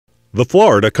The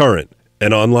Florida Current,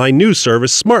 an online news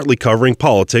service smartly covering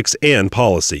politics and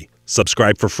policy.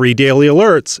 Subscribe for free daily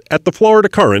alerts at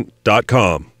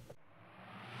thefloridacurrent.com.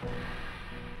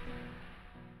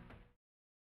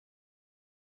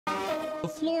 The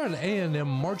Florida A&M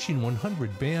Marching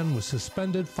 100 band was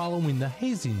suspended following the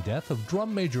hazing death of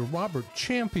drum major Robert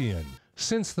Champion.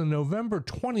 Since the November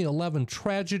 2011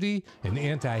 tragedy, an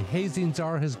anti-hazing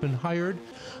czar has been hired.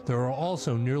 There are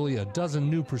also nearly a dozen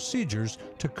new procedures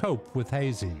to cope with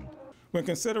hazing. When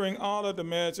considering all of the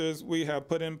measures we have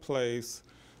put in place,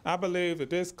 I believe that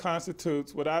this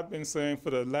constitutes what I've been saying for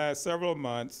the last several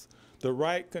months, the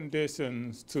right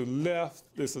conditions to lift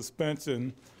the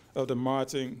suspension of the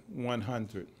Marching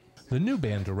 100. The new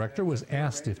band director was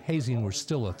asked if hazing were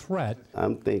still a threat.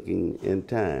 I'm thinking in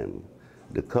time,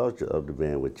 the culture of the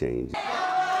band would change.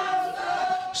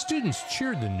 Students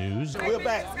cheered the news. We're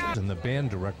back. And the band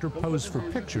director posed for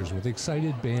pictures with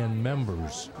excited band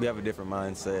members. We have a different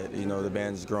mindset. You know, the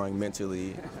band's growing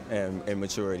mentally and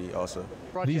maturity also.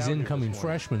 These incoming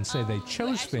freshmen say they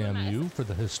chose FAMU for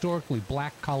the historically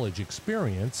black college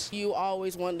experience. You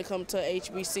always wanted to come to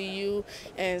HBCU,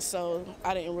 and so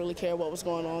I didn't really care what was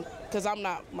going on because I'm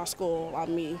not my school,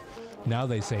 I'm me. Now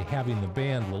they say having the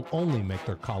band will only make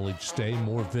their college stay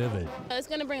more vivid. It's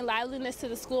going to bring liveliness to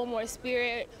the school, more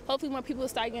spirit. Hopefully more people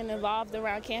start getting involved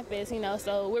around campus,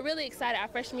 so we're really excited. Our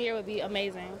freshman year will be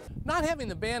amazing. Not having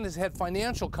the band has had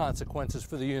financial consequences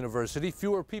for the university.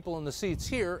 Fewer people in the seats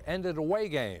here and at away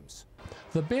games.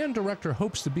 The band director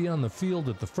hopes to be on the field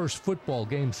at the first football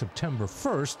game September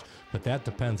 1st, but that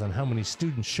depends on how many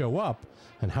students show up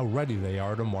and how ready they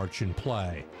are to march and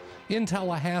play. In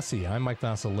Tallahassee, I'm Mike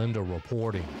Vasalinda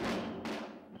reporting.